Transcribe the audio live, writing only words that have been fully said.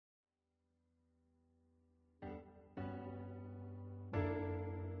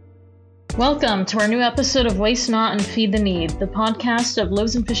Welcome to our new episode of Waste Not and Feed the Need, the podcast of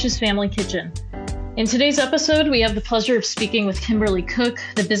Loaves and Fishes Family Kitchen. In today's episode, we have the pleasure of speaking with Kimberly Cook,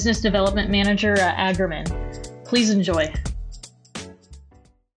 the Business Development Manager at Agromin. Please enjoy.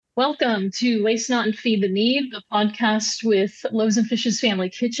 Welcome to Waste Not and Feed the Need, the podcast with Loaves and Fishes Family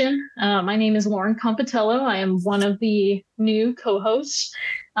Kitchen. My name is Lauren Compitello. I am one of the new co-hosts.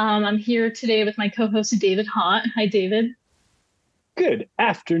 I'm here today with my co-host, David Hott. Hi, David. Good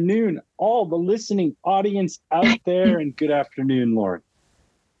afternoon, all the listening audience out there, and good afternoon, Lauren.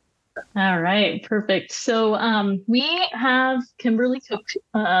 All right, perfect. So we have Kimberly Cook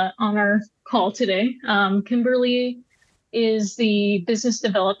on our call today. Kimberly is the Business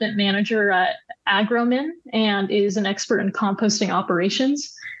Development Manager at Agromin and is an expert in composting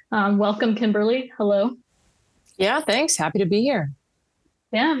operations. Welcome, Kimberly. Hello. Yeah, thanks. Happy to be here.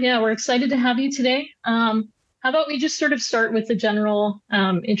 Yeah, we're excited to have you today. How about we just sort of start with the general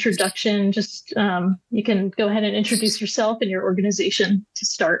introduction? Just you can go ahead and introduce yourself and your organization to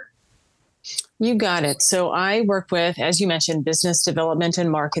start. You got it. So I work with, as you mentioned, business development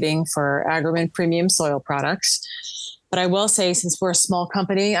and marketing for Agromin premium soil products. But I will say, since we're a small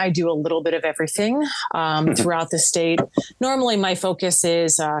company, I do a little bit of everything throughout the state. Normally, my focus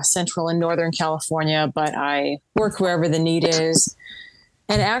is Central and Northern California, but I work wherever the need is.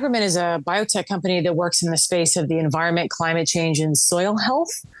 And Agromin is a biotech company that works in the space of the environment, climate change, and soil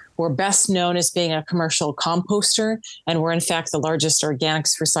health. We're best known as being a commercial composter, and we're in fact the largest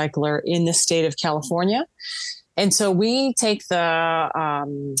organics recycler in the state of California. And so we take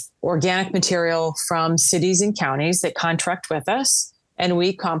the organic material from cities and counties that contract with us, and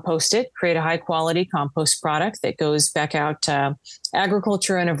we compost it, create a high quality compost product that goes back out to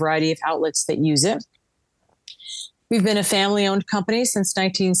agriculture and a variety of outlets that use it. We've been a family-owned company since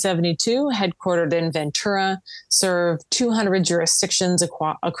 1972, headquartered in Ventura, serve 200 jurisdictions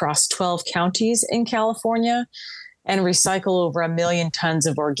across 12 counties in California, and recycle over 1 million tons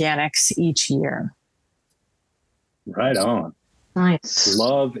of organics each year. Right on. Nice.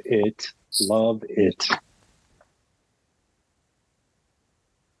 Love it. Love it.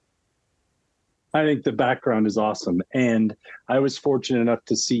 I think the background is awesome. And I was fortunate enough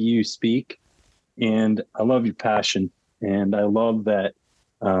to see you speak. And I love your passion. And I love that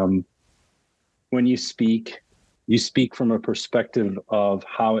when you speak from a perspective of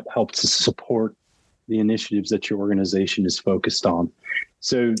how it helps to support the initiatives that your organization is focused on.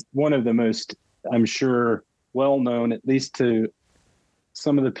 So one of the most, I'm sure, well-known, at least to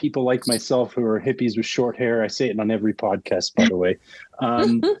some of the people like myself who are hippies with short hair. I say it on every podcast, by the way.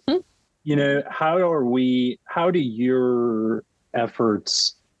 How do your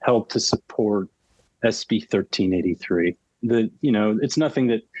efforts help to support SB 1383? It's nothing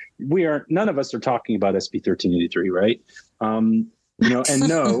that none of us are talking about SB 1383, right? And no,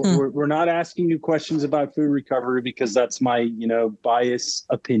 we're not asking you questions about food recovery because that's my, biased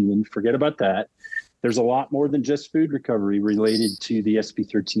opinion. Forget about that. There's a lot more than just food recovery related to the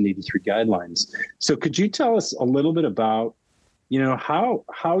SB 1383 guidelines. So could you tell us a little bit about,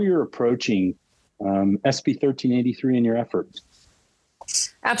 how you're approaching SB 1383 in your efforts?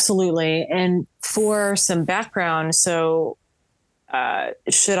 Absolutely. And for some background, so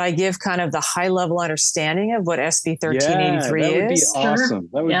should I give kind of the high level understanding of what SB 1383 is? That would be awesome. Sure.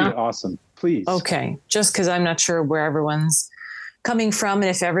 That would be awesome. Please. Okay. Just because I'm not sure where everyone's coming from and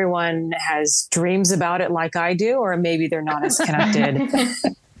if everyone has dreams about it like I do, or maybe they're not as connected.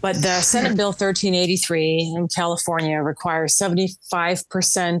 But the Senate Bill 1383 in California requires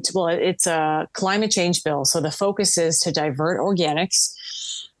 75%. Well, it's a climate change bill. So the focus is to divert organics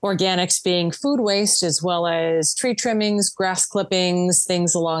being food waste, as well as tree trimmings, grass clippings,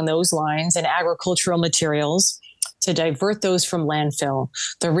 things along those lines, and agricultural materials, to divert those from landfill.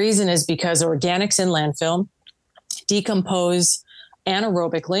 The reason is because organics in landfill decompose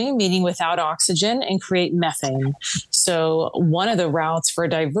anaerobically, meaning without oxygen, and create methane. So one of the routes for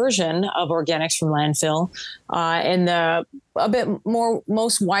diversion of organics from landfill in the a bit more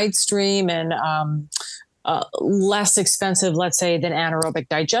most wide stream and less expensive, let's say, than anaerobic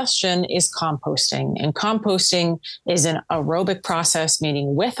digestion is composting. And composting is an aerobic process,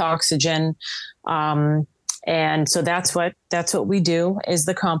 meaning with oxygen. And so that's what we do, is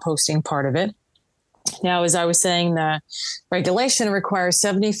the composting part of it. Now, as I was saying, the regulation requires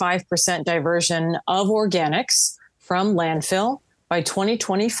 75% diversion of organics from landfill by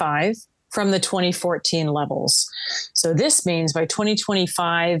 2025 from the 2014 levels. So this means by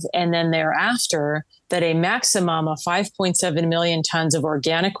 2025 and then thereafter that a maximum of 5.7 million tons of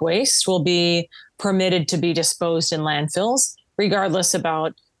organic waste will be permitted to be disposed in landfills, regardless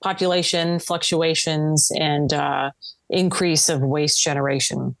about population fluctuations and increase of waste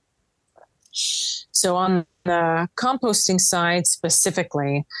generation. So on the composting side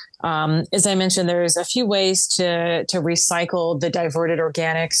specifically, as I mentioned, there's a few ways to recycle the diverted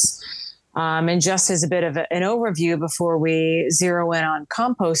organics. And just as a bit of an overview before we zero in on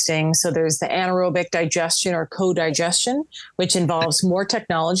composting, so there's the anaerobic digestion or co-digestion, which involves more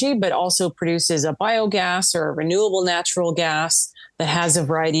technology, but also produces a biogas or a renewable natural gas that has a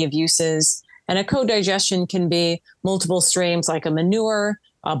variety of uses. And a co-digestion can be multiple streams like a manure,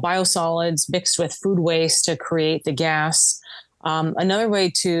 biosolids mixed with food waste to create the gas. Another way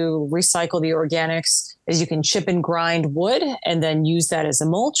to recycle the organics is you can chip and grind wood and then use that as a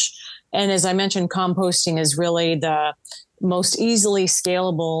mulch. And as I mentioned, composting is really the most easily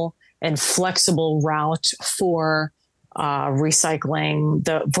scalable and flexible route for recycling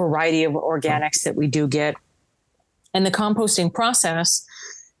the variety of organics that we do get. And the composting process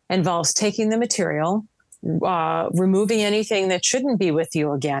involves taking the material, removing anything that shouldn't be with the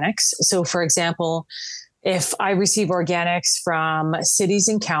organics. So, for example, if I receive organics from cities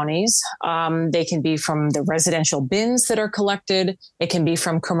and counties, they can be from the residential bins that are collected. It can be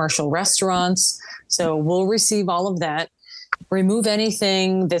from commercial restaurants. So we'll receive all of that. Remove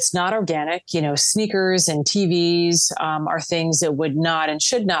anything that's not organic. Sneakers and TVs are things that would not and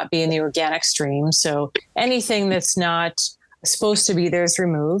should not be in the organic stream. So anything that's not supposed to be there is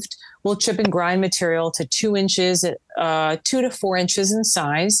removed. We'll chip and grind material to 2 inches, 2 to 4 inches in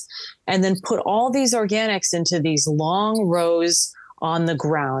size, and then put all these organics into these long rows on the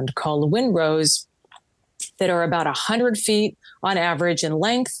ground called windrows that are about 100 feet on average in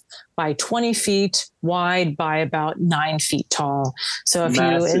length by 20 feet wide by about 9 feet tall. So if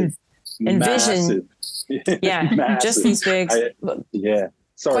you envision, just these big,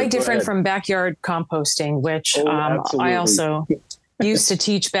 Sorry, quite different from backyard composting, which I also used to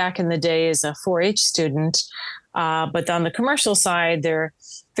teach back in the day as a 4-H student. But on the commercial side, they're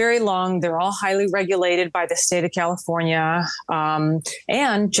very long. They're all highly regulated by the state of California.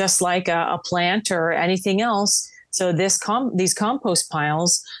 And just like a plant or anything else, so these compost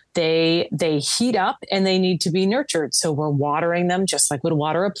piles, they heat up and they need to be nurtured. So we're watering them just like we'd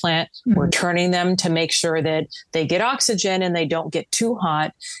water a plant. Mm-hmm. We're turning them to make sure that they get oxygen and they don't get too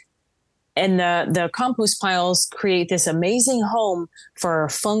hot. And the compost piles create this amazing home for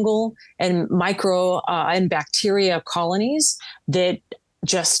fungal and micro and bacteria colonies that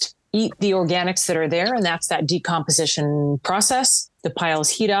just eat the organics that are there. And that's that decomposition process. The piles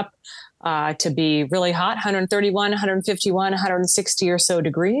heat up to be really hot, 131, 151, 160 or so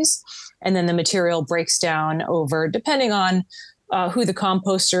degrees. And then the material breaks down over, depending on who the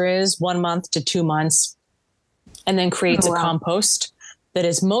composter is, 1 month to 2 months, and then creates a compost that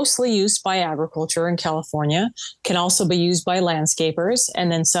is mostly used by agriculture in California, can also be used by landscapers,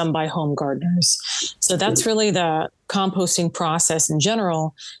 and then some by home gardeners. So that's really the composting process in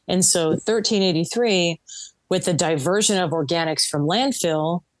general. And so 1383, with the diversion of organics from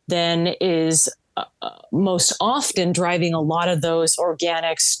landfill, then is most often driving a lot of those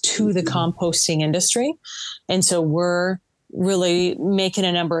organics to the composting industry. And so we're really making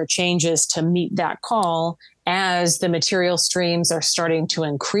a number of changes to meet that call as the material streams are starting to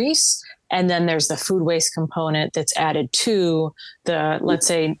increase. And then there's the food waste component that's added to the, let's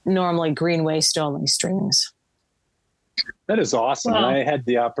say, normally green waste only streams. That is awesome. Wow. I had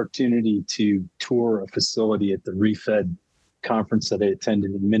the opportunity to tour a facility at the ReFed conference that I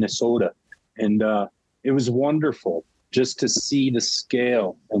attended in Minnesota. And it was wonderful just to see the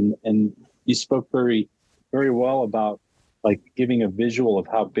scale. And you spoke very, very well about like giving a visual of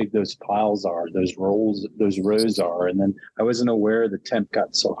how big those piles are, those rows are. And then I wasn't aware the temp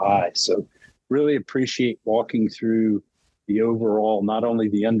got so high. So really appreciate walking through the overall, not only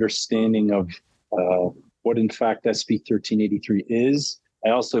the understanding of what in fact SB 1383 is, I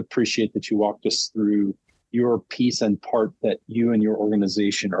also appreciate that you walked us through your piece and part that you and your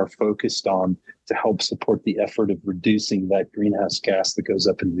organization are focused on to help support the effort of reducing that greenhouse gas that goes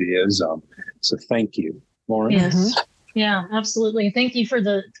up into the ozone. So thank you, Lauren. Yes. Mm-hmm. Yeah, absolutely. Thank you for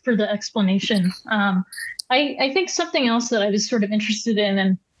the explanation. I think something else that I was sort of interested in,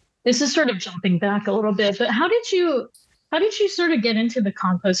 and this is sort of jumping back a little bit, but how did you sort of get into the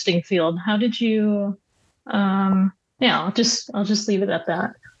composting field? How did you? I'll just leave it at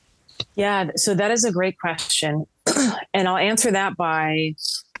that. Yeah, so that is a great question, and I'll answer that by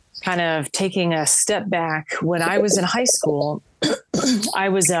kind of taking a step back. When I was in high school, I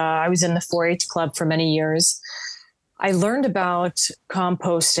was in the 4-H club for many years. I learned about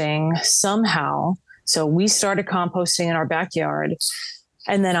composting somehow. So we started composting in our backyard.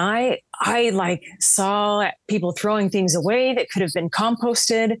 And then I like saw people throwing things away that could have been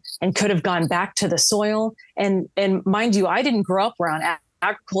composted and could have gone back to the soil. And mind you, I didn't grow up around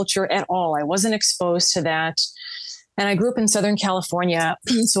agriculture at all. I wasn't exposed to that. And I grew up in Southern California.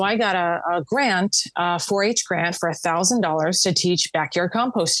 So I got a grant, a 4-H grant for $1,000 to teach backyard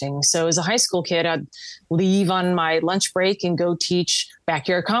composting. So as a high school kid, I'd leave on my lunch break and go teach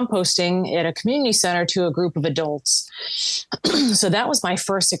backyard composting at a community center to a group of adults. So that was my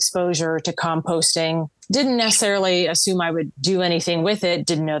first exposure to composting. Didn't necessarily assume I would do anything with it.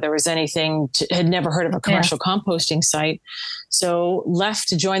 Didn't know there was anything, had never heard of a commercial composting site. So left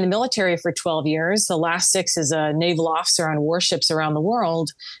to join the military for 12 years. The last 6 as a naval officer on warships around the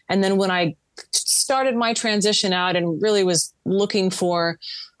world. And then when I started my transition out and really was looking for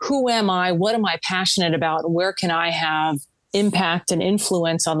who am I, what am I passionate about, where can I have impact and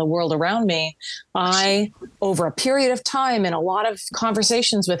influence on the world around me, I, over a period of time and a lot of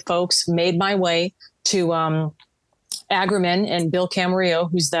conversations with folks, made my way to Agromin and Bill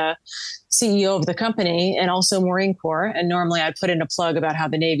Camarillo, who's the CEO of the company, and also Marine Corps. And normally I put in a plug about how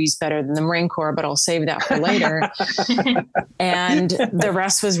the Navy's better than the Marine Corps, but I'll save that for later. And the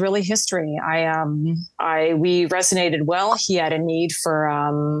rest was really history. We resonated well. He had a need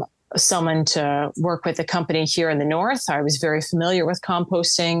for someone to work with the company here in the North. I was very familiar with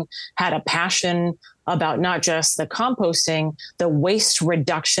composting, had a passion about not just the composting, the waste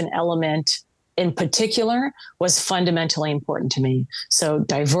reduction element in particular was fundamentally important to me. So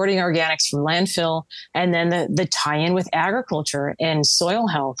diverting organics from landfill, and then the tie-in with agriculture and soil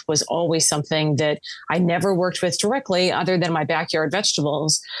health was always something that I never worked with directly other than my backyard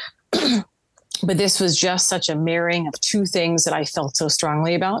vegetables. But this was just such a marrying of two things that I felt so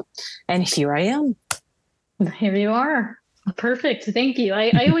strongly about. And here I am. Here you are. Perfect. Thank you.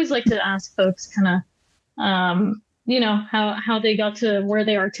 I always like to ask folks kind of, how they got to where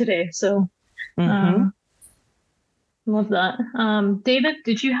they are today. So love that. David,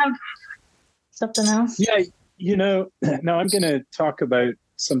 did you have something else? Yeah. Now I'm going to talk about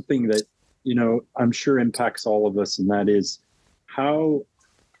something that, I'm sure impacts all of us. And that is how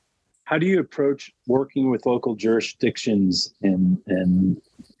do you approach working with local jurisdictions and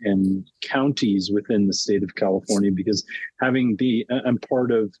counties within the state of California? Because I'm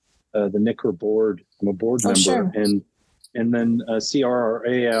part of the NICRA board. I'm a board member, sure. and then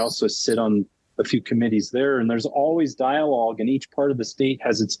CRRA. I also sit on a few committees there, and there's always dialogue, and each part of the state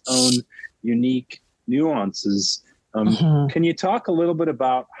has its own unique nuances. Can you talk a little bit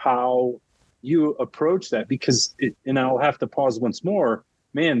about how you approach that? Because, and I'll have to pause once more,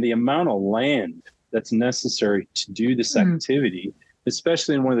 man, the amount of land that's necessary to do this activity,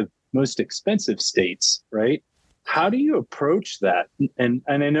 especially in one of the most expensive states, right? How do you approach that? And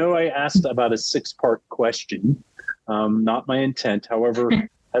I know I asked about a 6-part question, not my intent. However,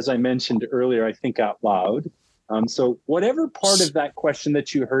 as I mentioned earlier, I think out loud. So whatever part of that question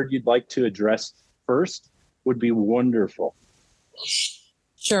that you heard you'd like to address first would be wonderful.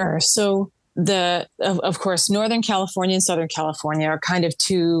 Sure. So of course, Northern California and Southern California are kind of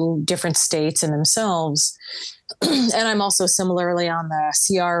two different states in themselves. And I'm also similarly on the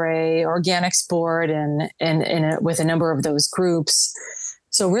CRA Organics Board and with a number of those groups.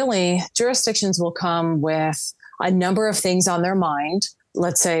 So really, jurisdictions will come with a number of things on their mind,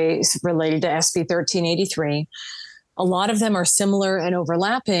 let's say related to SB 1383. A lot of them are similar and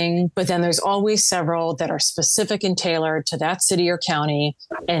overlapping, but then there's always several that are specific and tailored to that city or county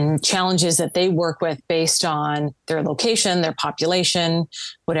and challenges that they work with based on their location, their population,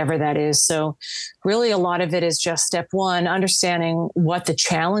 whatever that is. So really a lot of it is just step one, understanding what the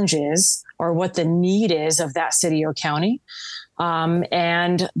challenge is or what the need is of that city or county.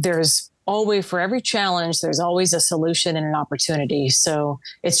 And there's always, for every challenge, there's always a solution and an opportunity. So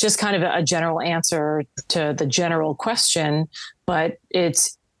it's just kind of a general answer to the general question, but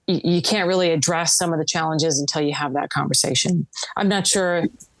you can't really address some of the challenges until you have that conversation. I'm not sure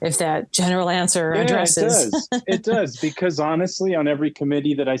if that general answer addresses. It does, because honestly, on every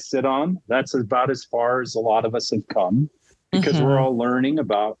committee that I sit on, that's about as far as a lot of us have come, because we're all learning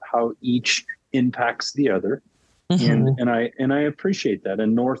about how each impacts the other. And I appreciate that.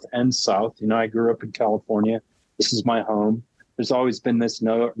 And North and South, I grew up in California. This is my home. There's always been this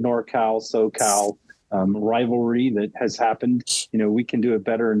NorCal, SoCal rivalry that has happened. We can do it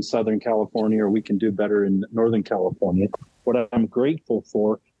better in Southern California, or we can do better in Northern California. What I'm grateful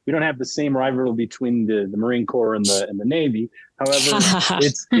for, we don't have the same rivalry between the Marine Corps and the Navy. However,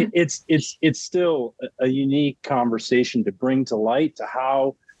 it's still a unique conversation to bring to light to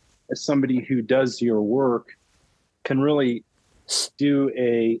how somebody who does your work can really do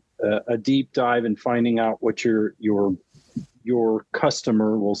a deep dive in finding out what your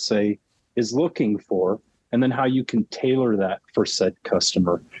customer will say is looking for, and then how you can tailor that for said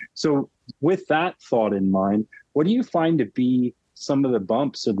customer. So with that thought in mind, what do you find to be some of the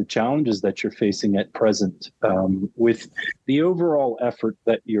bumps or the challenges that you're facing at present with the overall effort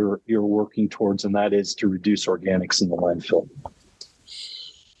that you're working towards, and that is to reduce organics in the landfill?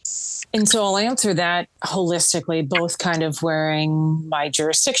 And so I'll answer that holistically, both kind of wearing my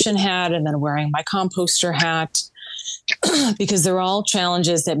jurisdiction hat and then wearing my composter hat, because they're all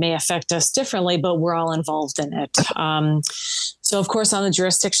challenges that may affect us differently, but we're all involved in it. So of course, on the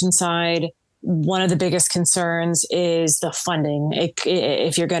jurisdiction side, one of the biggest concerns is the funding.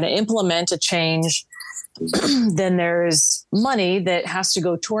 If you're going to implement a change, then there's money that has to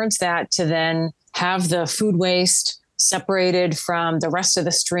go towards that to then have the food waste separated from the rest of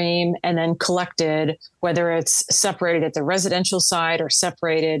the stream and then collected, whether it's separated at the residential side or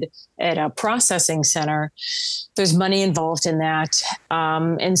separated at a processing center. There's money involved in that.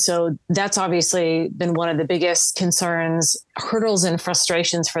 And so that's obviously been one of the biggest concerns, hurdles, and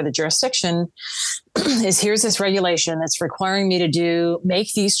frustrations for the jurisdiction is here's this regulation that's requiring me to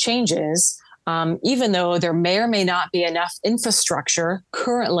make these changes. Even though there may or may not be enough infrastructure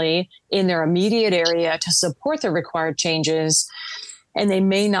currently in their immediate area to support the required changes, and they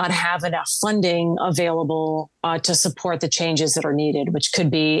may not have enough funding available to support the changes that are needed, which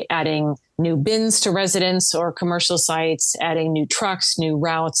could be adding new bins to residents or commercial sites, adding new trucks, new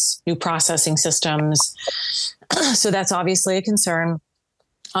routes, new processing systems. So that's obviously a concern.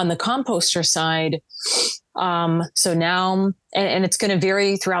 On the composter side, so now, and it's going to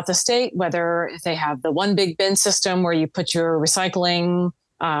vary throughout the state, whether they have the one big bin system where you put your recycling,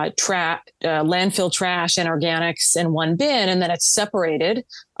 landfill trash and organics in one bin, and then it's separated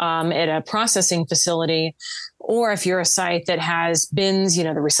at a processing facility. Or if you're a site that has bins, the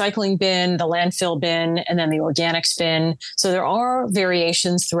recycling bin, the landfill bin, and then the organics bin. So there are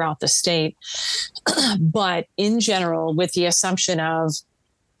variations throughout the state. But in general, with the assumption of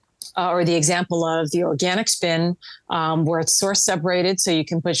or the example of the organics bin, where it's source separated. So you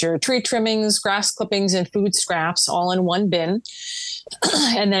can put your tree trimmings, grass clippings, and food scraps all in one bin.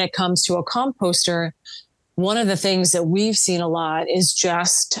 And then it comes to a composter. One of the things that we've seen a lot is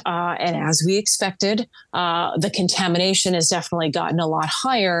just, and as we expected, the contamination has definitely gotten a lot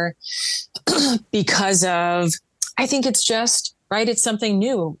higher because of, I think it's just, right, it's something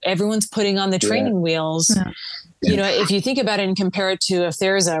new. Everyone's putting on the training wheels. Yeah. If you think about it and compare it to if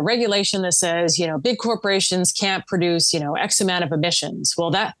there's a regulation that says, big corporations can't produce, X amount of emissions.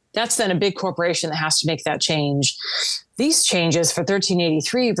 Well, that's then a big corporation that has to make that change. These changes for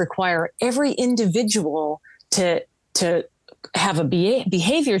 1383 require every individual to have a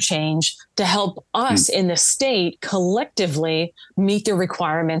behavior change to help us in the state collectively meet the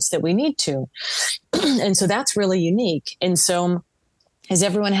requirements that we need to. And so that's really unique. And so as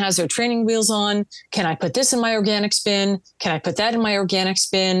everyone has their training wheels on, can I put this in my organics bin? Can I put that in my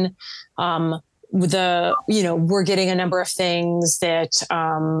organics bin? We're getting a number of things that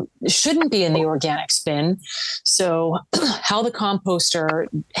shouldn't be in the organics bin. So how the composter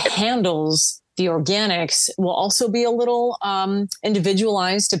handles the organics will also be a little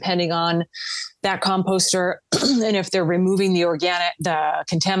individualized depending on that composter and if they're removing the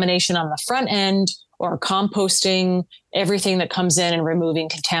contamination on the front end or composting everything that comes in and removing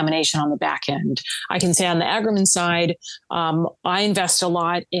contamination on the back end. I can say on the Agromin side, I invest a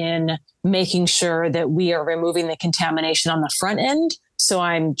lot in making sure that we are removing the contamination on the front end. So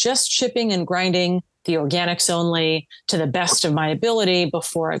I'm just shipping and grinding the organics only to the best of my ability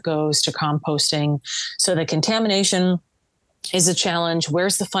before it goes to composting. So the contamination is a challenge.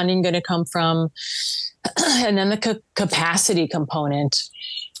 Where's the funding going to come from? And then the capacity component.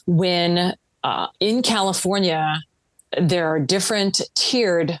 When in California, there are different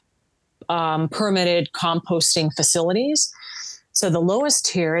tiered permitted composting facilities. So the lowest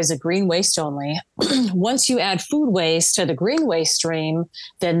tier is a green waste only. Once you add food waste to the green waste stream,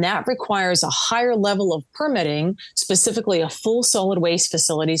 then that requires a higher level of permitting, specifically a full solid waste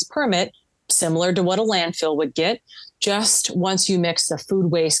facilities permit, similar to what a landfill would get, just once you mix the food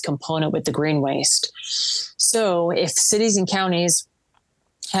waste component with the green waste. So if cities and counties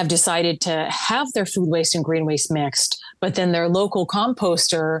have decided to have their food waste and green waste mixed, but then their local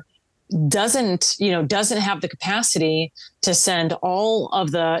composter doesn't have the capacity to send all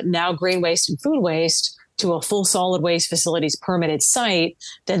of the now green waste and food waste to a full solid waste facilities permitted site,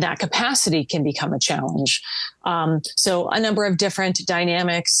 then that capacity can become a challenge. So a number of different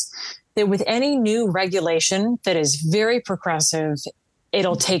dynamics that with any new regulation that is very progressive,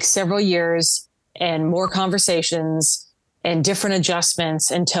 it'll take several years and more conversations and different adjustments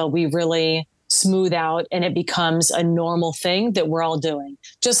until we really smooth out and it becomes a normal thing that we're all doing.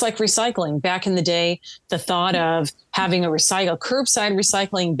 Just like recycling. Back in the day, the thought of having a curbside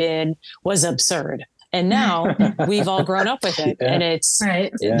recycling bin was absurd. And now we've all grown up with it, and it's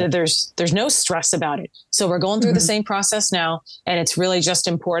right. There's no stress about it. So we're going through the same process now, and it's really just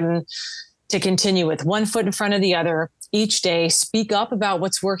important to continue with one foot in front of the other each day, speak up about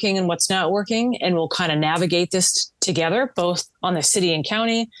what's working and what's not working, and we'll kind of navigate this together, both on the city and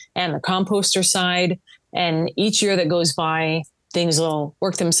county and the composter side. And each year that goes by, things will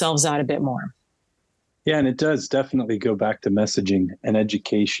work themselves out a bit more. Yeah, and it does definitely go back to messaging and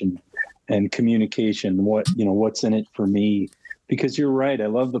education and communication. What's in it for me? Because you're right. I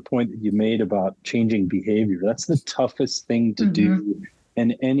love the point that you made about changing behavior. That's the toughest thing to do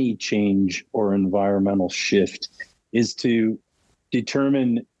in any change or environmental shift, is to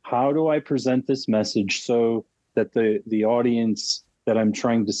determine, how do I present this message so that the audience that I'm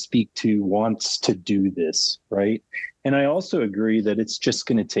trying to speak to wants to do this, right? And I also agree that it's just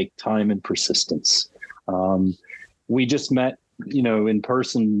going to take time and persistence. We just met, in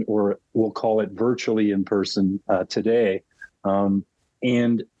person, or we'll call it virtually in person today.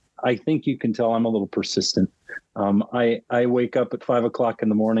 And I think you can tell I'm a little persistent. I wake up at 5 o'clock in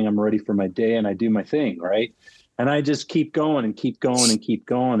the morning, I'm ready for my day, and I do my thing, right? And I just keep going and keep going and keep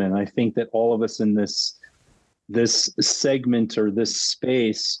going. And I think that all of us in this segment or this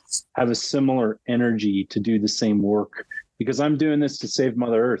space have a similar energy to do the same work, because I'm doing this to save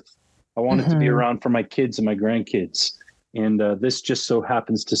Mother Earth. I want it to be around for my kids and my grandkids. And this just so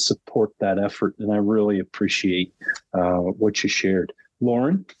happens to support that effort. And I really appreciate what you shared.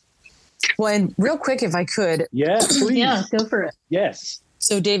 Lauren? Well, and real quick, if I could. Yeah, please. Yeah, go for it. Yes.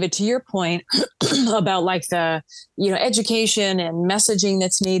 So David, to your point about like the, education and messaging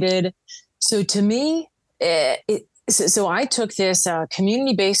that's needed. So to me, so I took this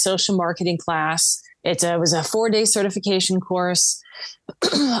community-based social marketing class. It was a 4-day certification course.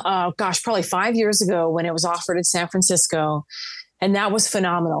 Probably 5 years ago when it was offered in San Francisco. And that was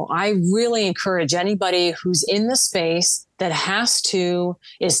phenomenal. I really encourage anybody who's in the space that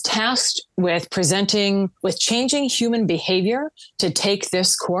is tasked with changing human behavior to take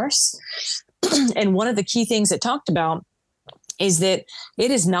this course. And one of the key things it talked about is that it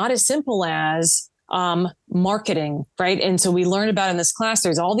is not as simple as marketing, right? And so we learned about in this class,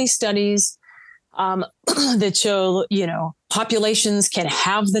 there's all these studies that show, populations can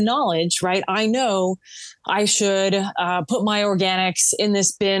have the knowledge, right? I know I should put my organics in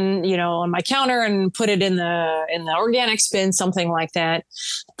this bin, on my counter, and put it in the organics bin, something like that.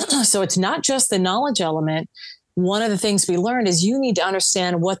 So it's not just the knowledge element. One of the things we learned is you need to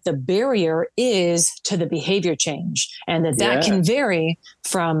understand what the barrier is to the behavior change, and that can vary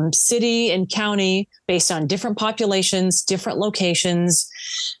from city and county based on different populations, different locations.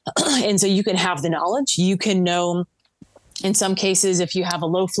 And so you can have the knowledge, you can know, in some cases, if you have a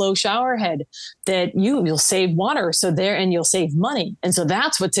low flow shower head, that you'll save water. And you'll save money. And so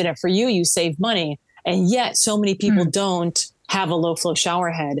that's what's in it for you. You save money. And yet so many people don't have a low flow shower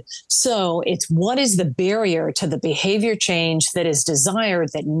head. So it's, what is the barrier to the behavior change that is desired,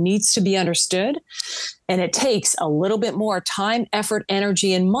 that needs to be understood? And it takes a little bit more time, effort,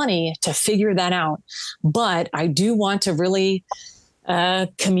 energy, and money to figure that out. But I do want to really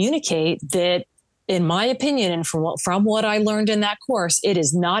communicate that, in my opinion, and from what I learned in that course, it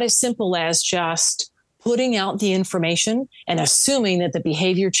is not as simple as just putting out the information and assuming that the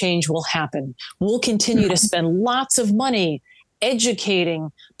behavior change will happen. We'll continue to spend lots of money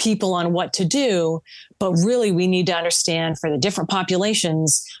educating people on what to do, but really we need to understand for the different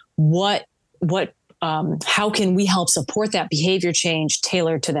populations, how can we help support that behavior change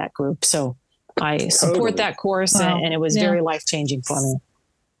tailored to that group? So I support that course. Wow. And it was very life-changing for me.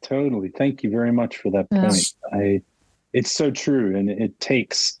 Totally. Thank you very much for that point. It's so true. And it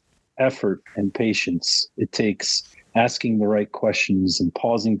takes effort and patience. It takes asking the right questions and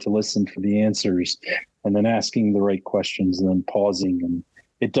pausing to listen for the answers, and then asking the right questions and then pausing. And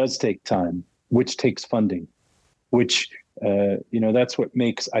it does take time, which takes funding, which, that's what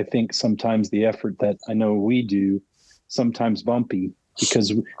makes, I think, sometimes the effort that I know we do sometimes bumpy,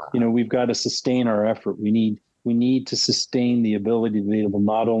 because, we've got to sustain our effort. We need to sustain the ability to be able to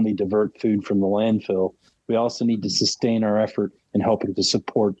not only divert food from the landfill, we also need to sustain our effort in helping to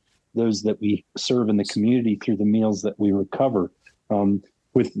support those that we serve in the community through the meals that we recover.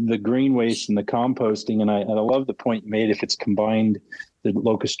 With the green waste and the composting, and I love the point you made, if it's combined, the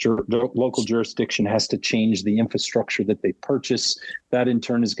local jurisdiction has to change the infrastructure that they purchase. That in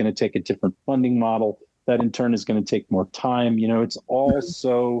turn is going to take a different funding model. That in turn is going to take more time. It's all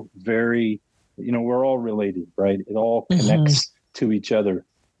so very, we're all related, right? It all connects to each other.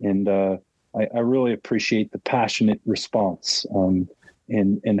 And I really appreciate the passionate response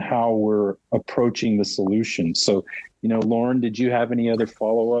and how we're approaching the solution. So, Lauren, did you have any other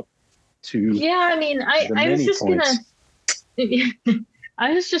follow-up? to Yeah, I mean, I was just points.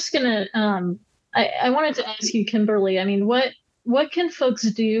 I was just gonna I wanted to ask you, Kimberly, I mean, what can folks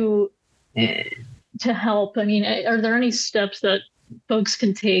do to help? I mean, are there any steps that folks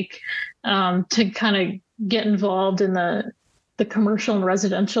can take to kind of get involved in the commercial and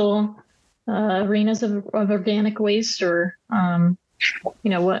residential arenas of organic waste, or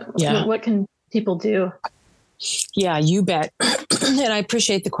what can people do? Yeah, you bet. And I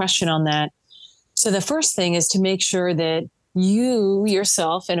appreciate the question on that. So the first thing is to make sure that you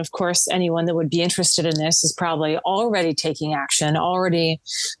yourself, and of course, anyone that would be interested in this is probably already taking action, already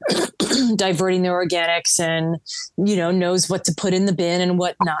diverting their organics and, knows what to put in the bin and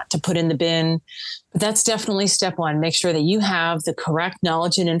what not to put in the bin. But that's definitely step one. Make sure that you have the correct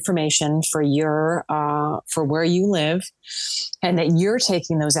knowledge and information for for where you live, and that you're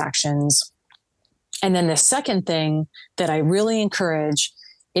taking those actions. And then the second thing that I really encourage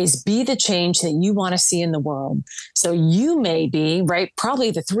is be the change that you want to see in the world. So you may be, right?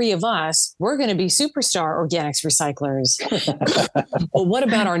 Probably the three of us, we're going to be superstar organics recyclers. Well, what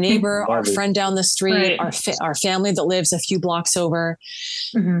about our neighbor, our friend down the street, right, our family that lives a few blocks over?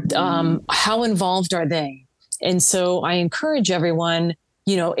 Mm-hmm. How involved are they? And so I encourage everyone,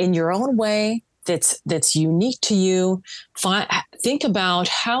 in your own way, that's unique to you. Think about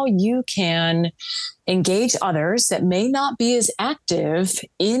how you can engage others that may not be as active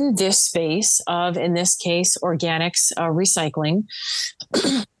in this space of, in this case, organics recycling.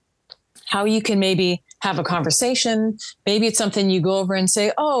 How you can maybe have a conversation. Maybe it's something you go over and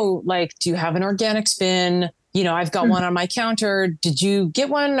say, oh, like, do you have an organics bin? I've got one on my counter. Did you get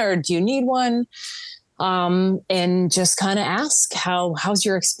one, or do you need one? And just kind of ask how's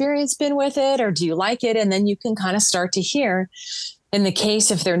your experience been with it, or do you like it? And then you can kind of start to hear, in the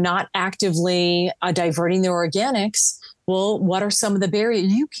case if they're not actively diverting their organics, well, what are some of the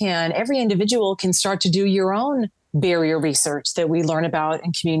barriers? Every individual can start to do your own barrier research that we learn about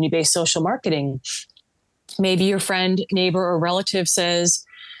in community-based social marketing. Maybe your friend, neighbor, or relative says,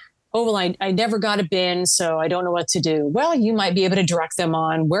 oh, well, I never got a bin, so I don't know what to do. Well, you might be able to direct them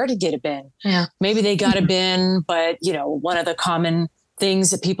on where to get a bin. Yeah. Maybe they got a bin, but, one of the common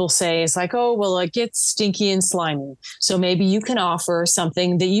things that people say is like, oh, well, it gets stinky and slimy. So maybe you can offer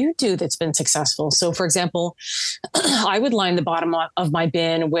something that you do that's been successful. So, for example, I would line the bottom of my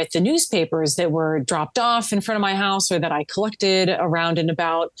bin with the newspapers that were dropped off in front of my house or that I collected around and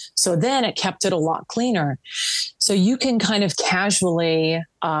about. So then it kept it a lot cleaner. So you can kind of casually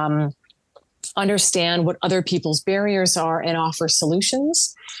understand what other people's barriers are and offer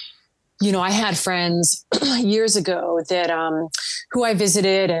solutions. I had friends years ago that who I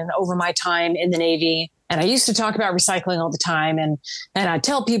visited and over my time in the Navy. And I used to talk about recycling all the time. And I'd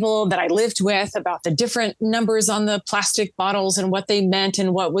tell people that I lived with about the different numbers on the plastic bottles and what they meant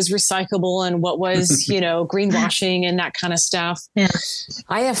and what was recyclable and what was, greenwashing and that kind of stuff. Yeah.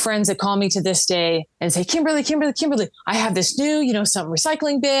 I have friends that call me to this day and say, Kimberly, I have this new, some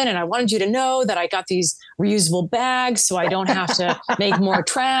recycling bin. And I wanted you to know that I got these reusable bags so I don't have to make more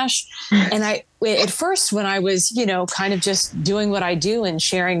trash. And at first, when I was, kind of just doing what I do and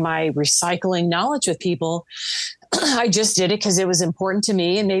sharing my recycling knowledge with people, I just did it because it was important to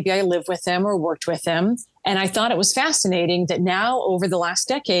me. And maybe I lived with them or worked with them. And I thought it was fascinating that now over the last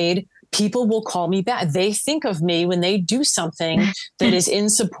decade, people will call me back. They think of me when they do something that is in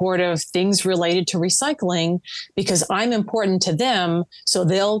support of things related to recycling because I'm important to them. So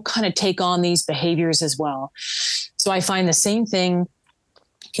they'll kind of take on these behaviors as well. So I find the same thing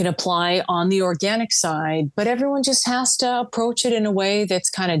can apply on the organic side, but everyone just has to approach it in a way that's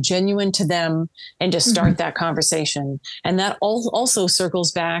kind of genuine to them and to start that conversation. And that also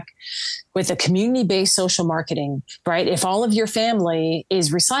circles back with a community-based social marketing, right? If all of your family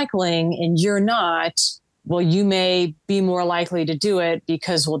is recycling and you're not, well, you may be more likely to do it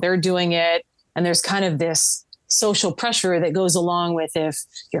because, well, they're doing it. And there's kind of this social pressure that goes along with if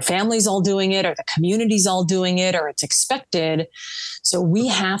your family's all doing it or the community's all doing it or it's expected. So we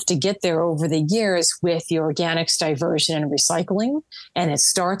have to get there over the years with the organics diversion and recycling. And it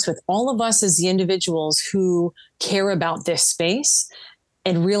starts with all of us as the individuals who care about this space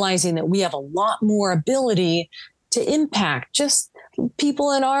and realizing that we have a lot more ability to impact just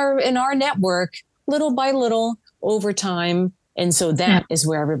people in our network little by little over time. And so that is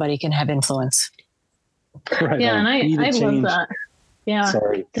where everybody can have influence. Right. Yeah, and I love that. Yeah,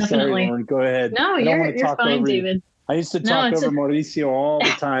 sorry, definitely. Lauren, go ahead. No, you're fine, David. I used to talk over Mauricio all the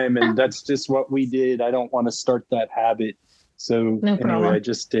time, and that's just what we did. I don't want to start that habit. So anyway, I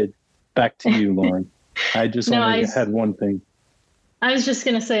just did. Back to you, Lauren. I just had one thing. I was just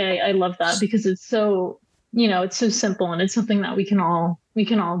going to say I love that because it's so it's so simple, and it's something that we can all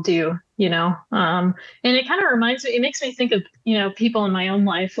do, and it kind of reminds me, it makes me think of, people in my own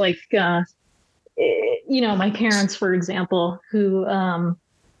life, like, my parents, for example, who, I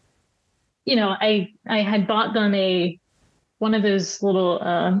had bought them one of those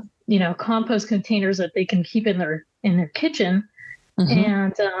little, compost containers that they can keep in their kitchen.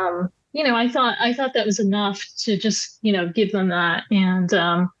 And, I thought that was enough to just, give them that.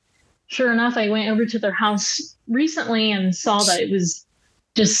 And, sure enough, I went over to their house recently and saw that it was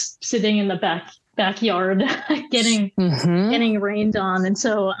just sitting in the backyard, getting rained on. And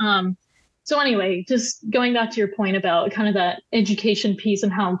so, anyway, just going back to your point about kind of that education piece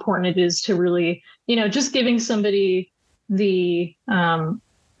and how important it is to really, just giving somebody the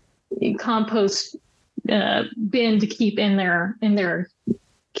compost bin to keep in their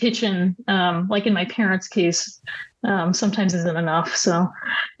kitchen, like in my parents' case, sometimes isn't enough. So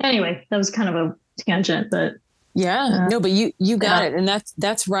anyway, that was kind of a tangent, but no, but you got it. And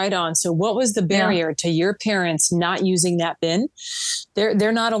that's right on. So what was the barrier to your parents not using that bin?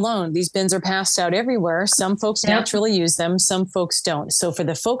 They're not alone. These bins are passed out everywhere. Some folks naturally use them. Some folks don't. So for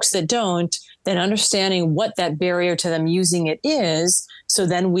the folks that don't, then understanding what that barrier to them using it is, so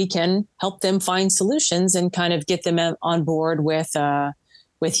then we can help them find solutions and kind of get them on board with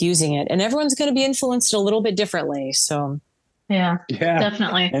using it. And everyone's going to be influenced a little bit differently. So yeah,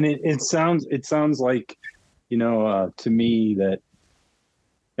 definitely. And it sounds like, to me, that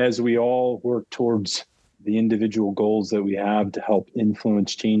as we all work towards the individual goals that we have to help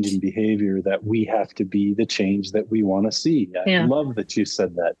influence change in behavior, that we have to be the change that we want to see. I love that you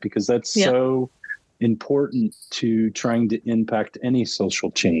said that, because that's so important to trying to impact any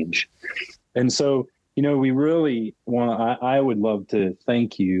social change. And so, we really I would love to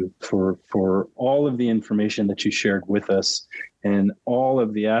thank you for all of the information that you shared with us and all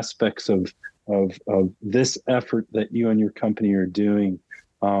of the aspects of this effort that you and your company are doing.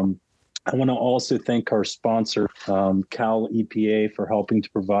 I want to also thank our sponsor, Cal EPA, for helping to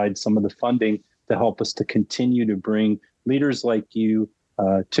provide some of the funding to help us to continue to bring leaders like you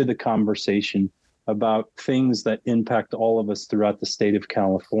to the conversation about things that impact all of us throughout the state of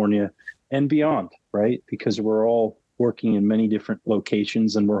California and beyond, right? Because we're all working in many different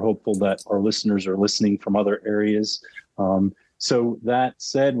locations, and we're hopeful that our listeners are listening from other areas. So that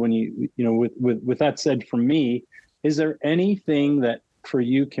said, when with that said, from me, is there anything that for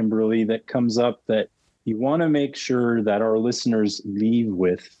you, Kimberly, that comes up that you want to make sure that our listeners leave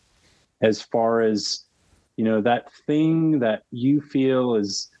with, as far as, that thing that you feel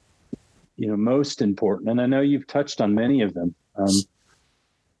is, most important? And I know you've touched on many of them.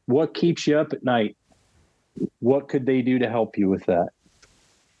 What keeps you up at night? What could they do to help you with that?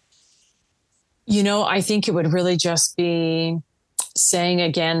 I think it would really just be saying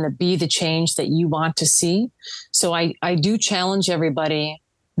again, be the change that you want to see. So I do challenge everybody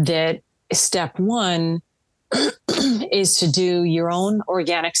that step one is to do your own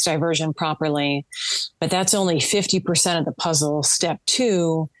organics diversion properly, but that's only 50% of the puzzle. Step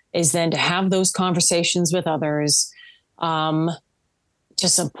two is then to have those conversations with others, to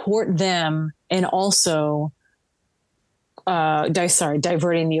support them, and also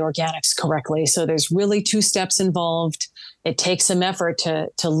diverting the organics correctly. So there's really 2 steps involved. It takes some effort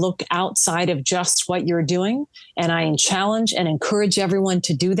to look outside of just what you're doing. And I challenge and encourage everyone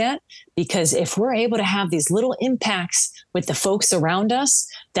to do that, because if we're able to have these little impacts with the folks around us,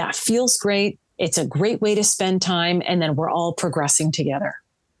 that feels great. It's a great way to spend time. And then we're all progressing together.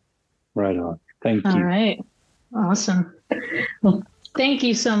 Right on. Thank you. All right. Awesome. Well, thank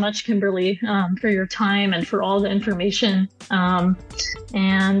you so much, Kimberly, for your time and for all the information.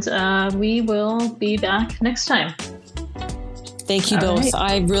 And we will be back next time. Thank you both. Right.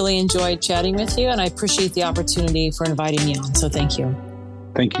 I really enjoyed chatting with you, and I appreciate the opportunity for inviting me on. So thank you.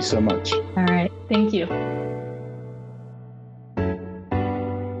 Thank you so much. All right. Thank you.